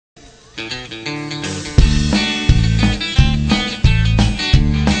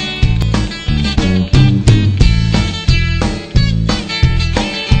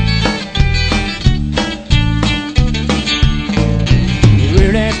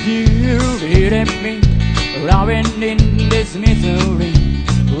Loving in this misery,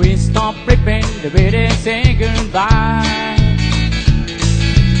 we stop ripping the bed and say goodbye.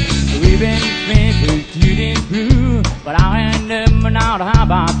 We've been maybe shooting through, but I'll end up out. How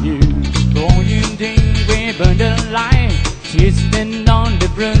about you? Don't you think we burn the light, kissing on the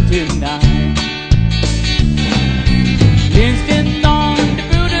broom tonight? Kissing on the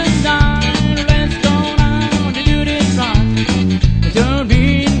broom tonight. Let's go down to do this right. Don't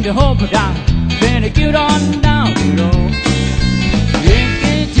be in the hope of that. Better get on down the road. Drink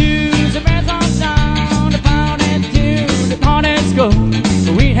into the best of sound, the party to the party's go.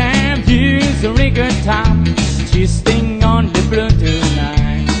 We have used a really good time, kissing on the blue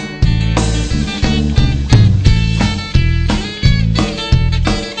tonight.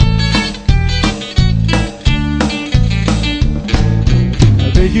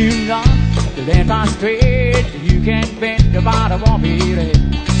 But you know, the left are straight, you can't bet about it won't be late.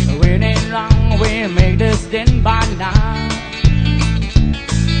 When it's long, we'll make the stand by now.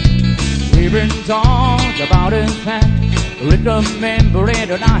 We've been talked about a plan, with the memory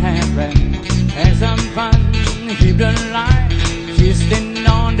that I have friend. Have some fun, keep the light, kissing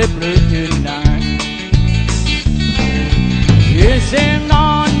on the blue tonight. Kissing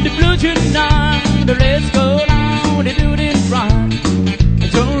on the blue tonight. Let's go down to do this right.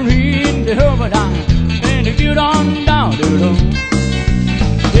 Don't read the overnight, and if you don't down the road.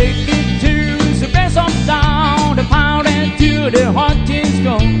 Take it to the best of sound, the power to the hottest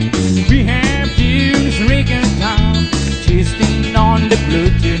go. We have used Rican town, kissing on the blue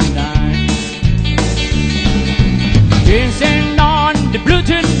tonight. Kissing on the blue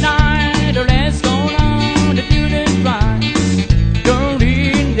tonight. Let's go on to do this right. Don't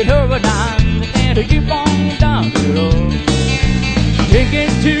read the overnight, and keep on down the road. Take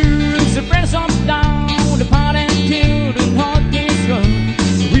it to